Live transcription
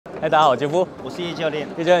大家好，我杰夫，我是叶教练。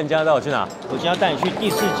叶教练，你今天要带我去哪？我今天要带你去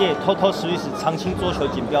第4届 Total Swiss 长青桌球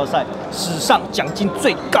锦标赛，史上奖金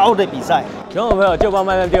最高的比赛。喜欢我朋友就帮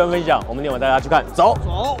慢慢订阅分享，我们今晚带大家去看，走。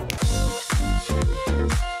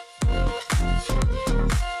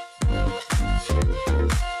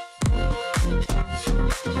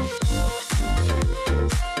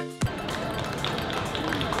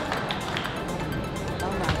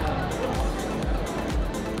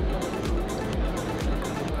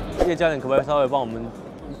 叶教练，可不可以稍微帮我们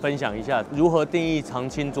分享一下如何定义长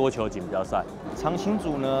青桌球锦标赛？长青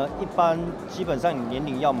组呢，一般基本上你年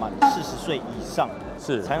龄要满40岁以上，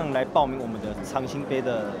是才能来报名我们的长青杯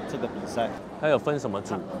的这个比赛。它有分什么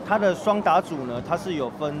组？它的双打组呢，它是有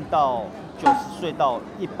分到90岁到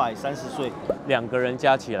130岁，2个人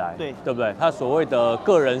加起来，对不对？它所谓的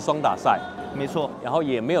个人双打赛，没错。然后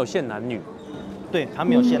也没有限男女。 对，他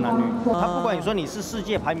没有限男女，他不管你说你是世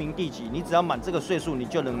界排名第几，你只要满这个岁数，你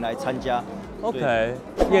就能来参加。OK，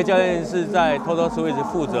 叶教练是在 Total Swiss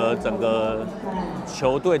负责整个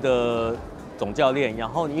球队的总教练，然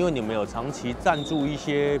后因为你们有长期赞助一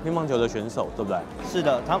些乒乓球的选手，对不对？是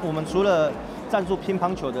的，我们除了赞助乒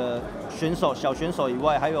乓球的选手、小选手以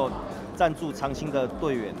外，还有赞助长青的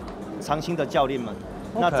队员、长青的教练们。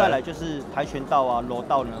 那再来就是跆拳道啊、柔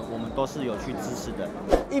道呢，我们都是有去支持的。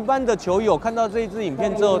一般的球友看到这一支影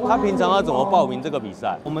片之后，他平常要怎么报名这个比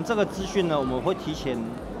赛？我们这个资讯呢，我们会提前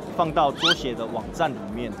放到桌协的网站里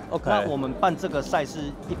面。OK。那我们办这个赛事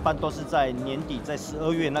一般都是在年底，在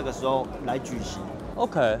12月那个时候来举行。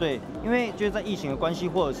OK。对，因为就是在疫情的关系，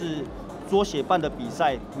或者是 桌协办的比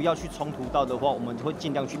赛不要去冲突到的话，我们会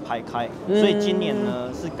尽量去排开。所以今年呢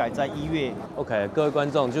是改在1月。OK， 各位观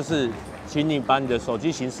众，就是请你把你的手机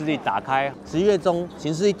行事历打开，11月中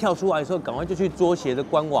行事历跳出来的时候，赶快就去桌协的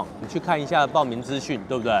官网，你去看一下报名资讯，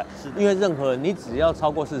对不对？是。因为任何人你只要超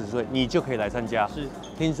过40岁，你就可以来参加。是。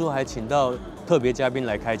听说还请到特别嘉宾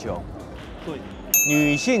来开球。对。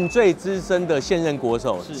 女性最资深的现任国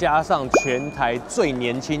手，加上全台最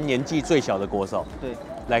年轻、年纪最小的国手，对，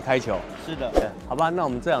来开球。是的，好吧，那我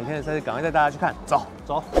们这2天的赛事，赶快带大家去看，走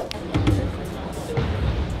走。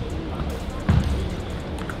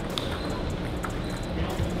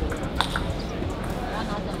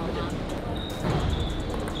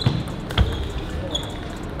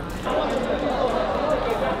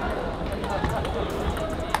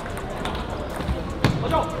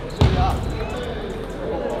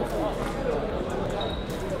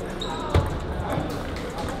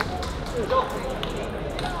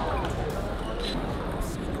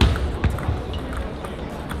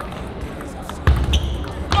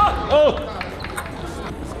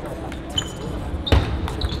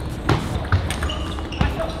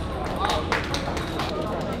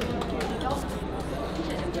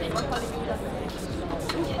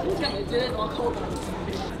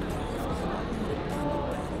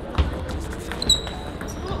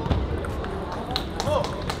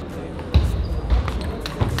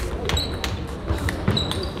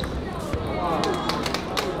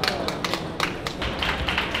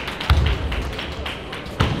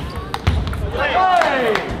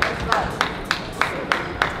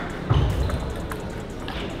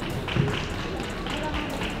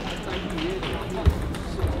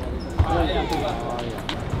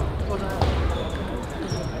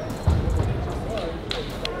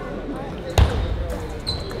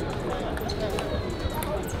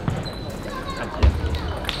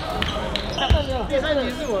第3题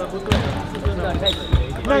是我的不对，是真的太急了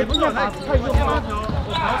一点。那也不是我太用力，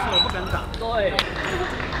我跑手不敢打。对。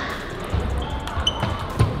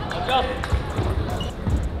好球。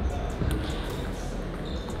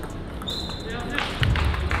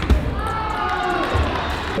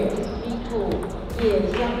依附叶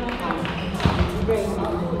香堂及瑞明，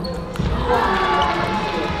希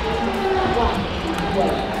望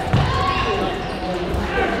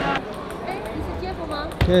你是杰夫吗？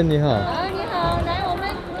对，你好。你好，来，我们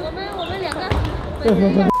2个。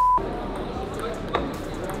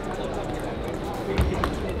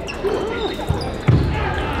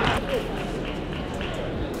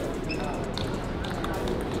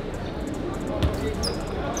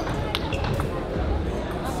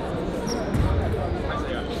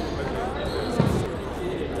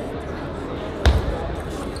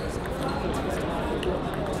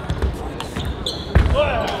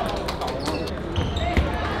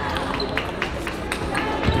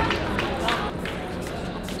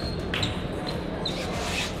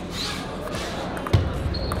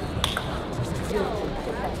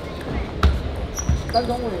3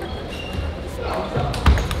中卫，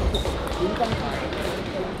林刚才。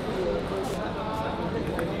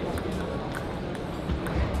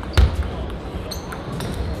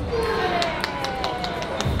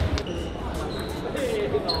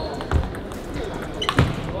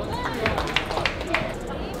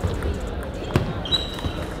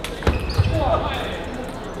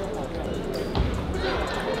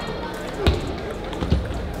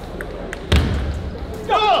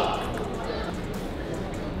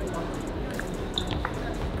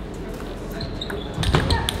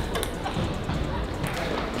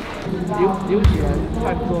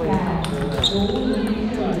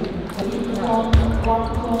长青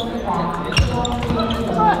打双边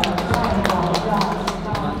的赛跑绕。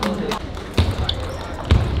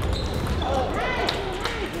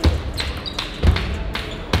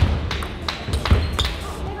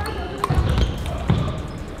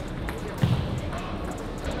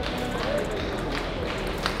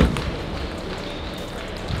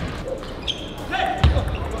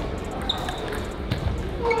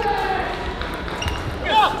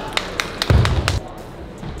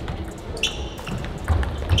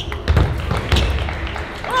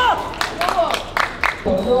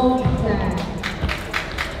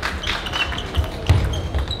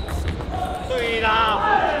 对啦。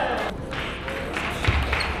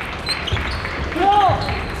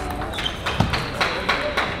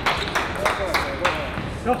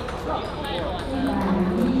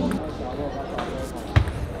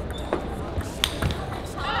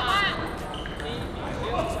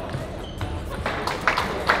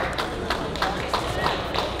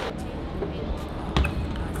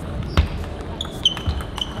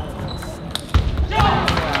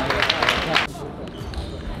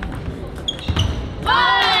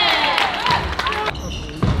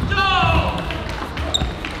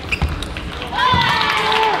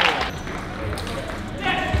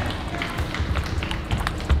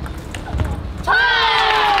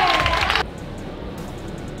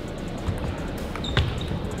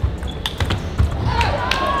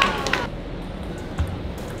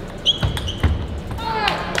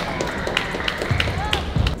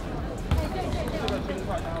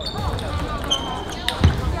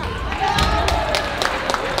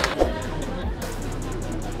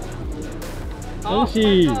恭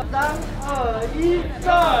喜！3、2、1，上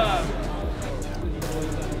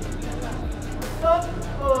！3、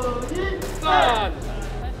2、1，上！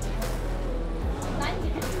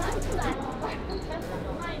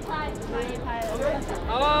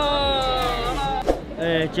好了，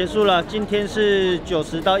结束了。今天是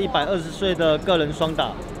90到120岁的个人双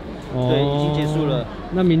打，对，已经结束了。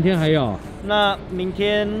那明天还有？那明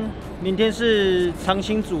天是长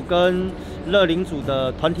青组跟乐龄组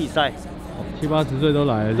的团体赛。 70、80岁都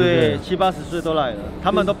来了，对，70、80岁都来了，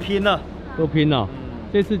他们都拼了，都拼了。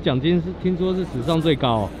这次奖金是听说是史上最高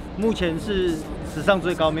哦，目前是史上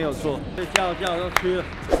最高，没有错。叫都去了。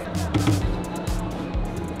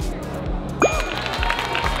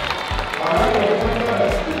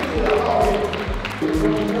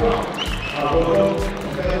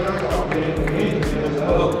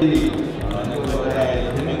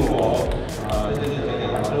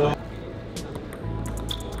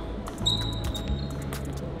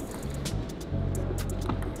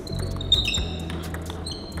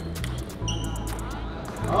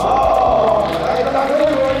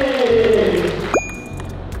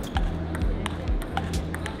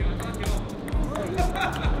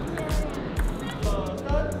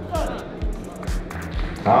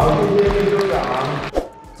好，谢谢秘书长。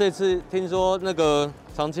这次听说那个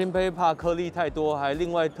长青杯怕颗粒太多，还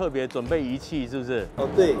另外特别准备仪器，是不是？哦，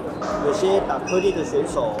对，有些打颗粒的选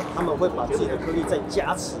手，他们会把自己的颗粒再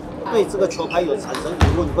加持。对这个球拍有产生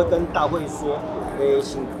疑问，会跟大会说，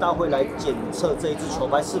请大会来检测这一支球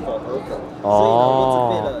拍是否合格。所以呢，我准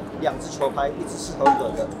备了2支球拍，一支是合格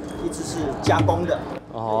的，一支是加工的。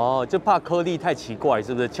 哦，就怕颗粒太奇怪，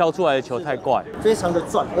是不是？敲出来的球太怪，非常的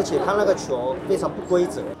转，而且它那个球非常不规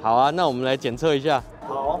则。好啊，那我们来检测一下。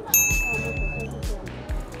好。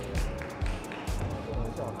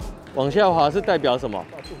往下滑是代表什么？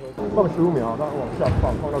放15秒，然后往下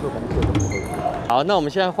放到这红色的部分。好，那我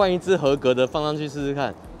们现在换一支合格的放上去试试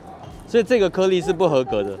看。所以这个颗粒是不合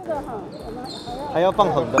格的。还要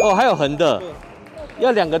放横的。哦，还有横的，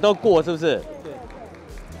要2个都过，是不是？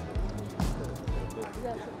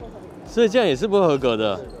 所以这样也是不合格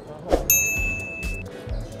的。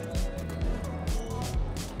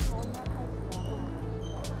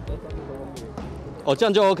哦，这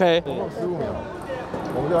样就 OK。放15秒，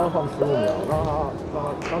我们就要放15秒，让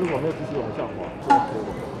它如果没有继续往下滑，就 OK 了。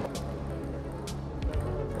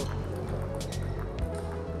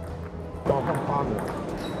然后放8秒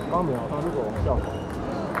，8秒，它如果往下滑，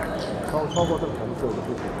超过这个红色的不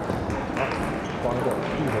行。好，黄的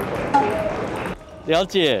闭合的。了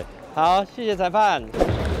解。 好，谢谢裁判。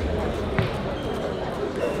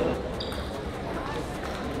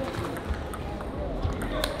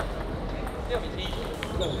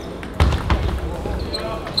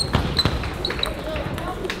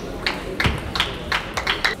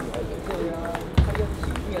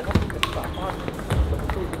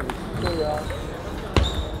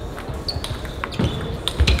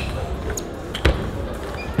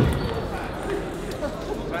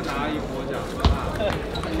拿一波奖，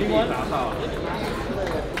拿到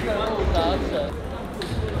，1个人5打整。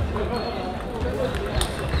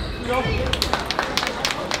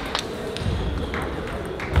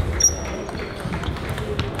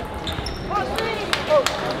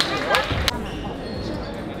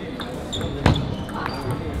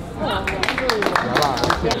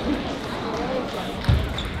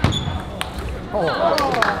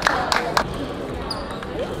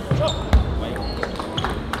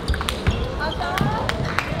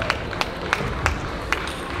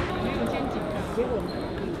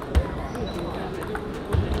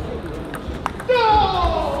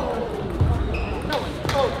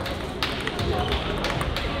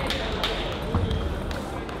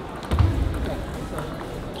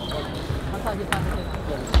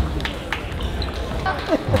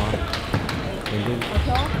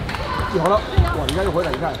有了，哇！你看又回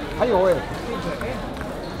来，你看还有哎，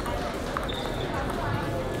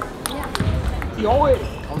有哎，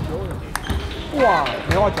好球哎！哇，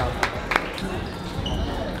没话讲。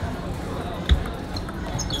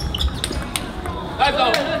来走。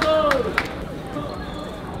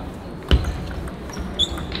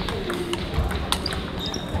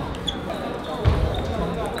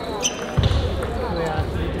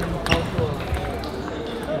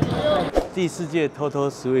第4届 Total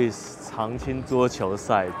Swiss 长青桌球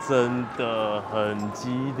赛真的很激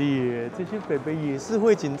烈，这些北北也是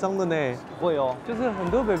会紧张的呢。会哦，就是很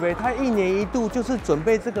多北北他1年1度就是准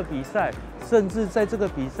备这个比赛，甚至在这个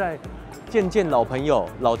比赛见老朋友、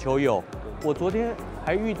老球友。我昨天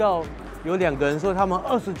还遇到有2个人说他们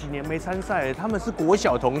20几年没参赛，他们是国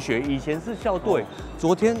小同学，以前是校队，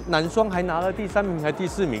昨天男双还拿了第3名还第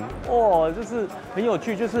4名，哇，就是很有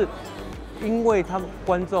趣，就是因为他们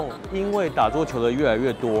观众因为打桌球的越来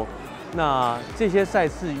越多，那这些赛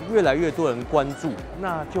事越来越多人关注，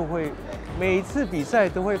那就会每一次比赛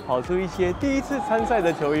都会跑出一些第1次参赛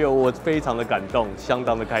的球友，我非常的感动，相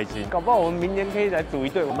当的开心。搞不好我们明年可以来组一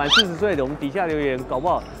队，满40岁的我们底下留言，搞不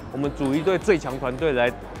好我们组一队最强团队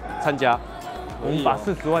来参加，我们把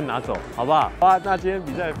40万拿走，好不好？好啊，那今天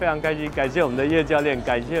比赛非常开心，感谢我们的叶教练，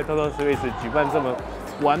感谢 Total Swiss 举办这么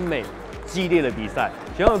完美激烈的比赛。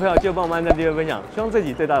喜欢我的朋友就帮我们按赞、订阅、分享，希望这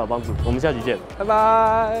集对大家有帮助。我们下期见，拜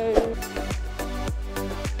拜。